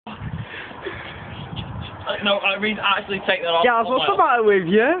No, I mean actually take that off. Gareth, what's the matter with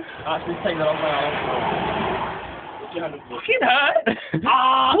you? Actually take that off my arm. Fucking hurt!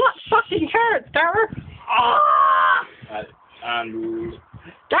 Ah! What fucking hurts, Gareth? Ah!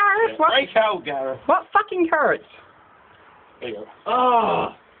 Gareth, what? Break out, Gareth. What fucking hurts? There you go.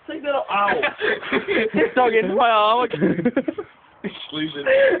 Ah! Take that off. Ow! It's dug into my arm. Exclusive.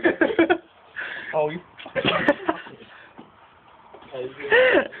 Oh, you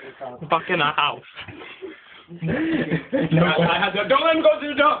back in the house. No, don't let him go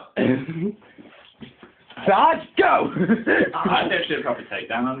through the door. Sarge, go! I think I should probably take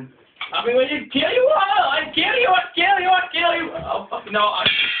down on him. I mean, when you kill you all, I kill you, I kill you, I kill you. Oh, fuck, no,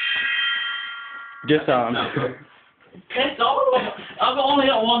 Disarm. Piss off. I've only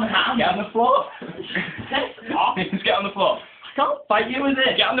got one hand. Get on the floor. Piss off. Just get on the floor. I can't fight you with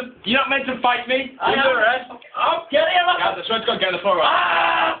it. Get on the. You're not meant to fight me. I am. I'll kill you. Yeah, the sweat's got to get on the floor. Right?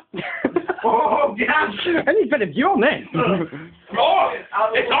 Ah! Oh, yeah. I need a bit of you on this. Oh,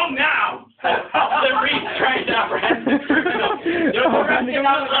 it's on now. The restraint, our friend. You're arresting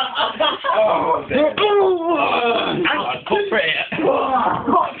us. Oh, Put for it.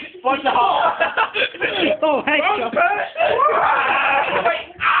 What's the hole? Oh, hey.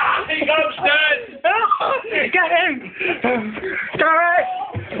 He got upstairs. Get him! Gareth!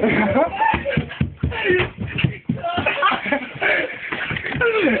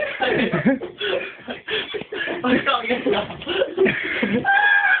 I can't get enough.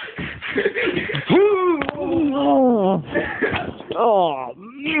 Oh.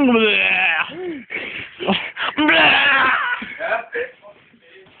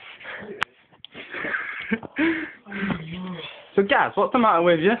 So, Gaz, what's the matter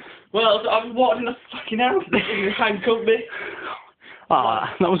with you? Well, I was walking the fucking house. They handcuffed me.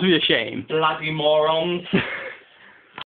 Ah, that must be a shame. Bloody morons.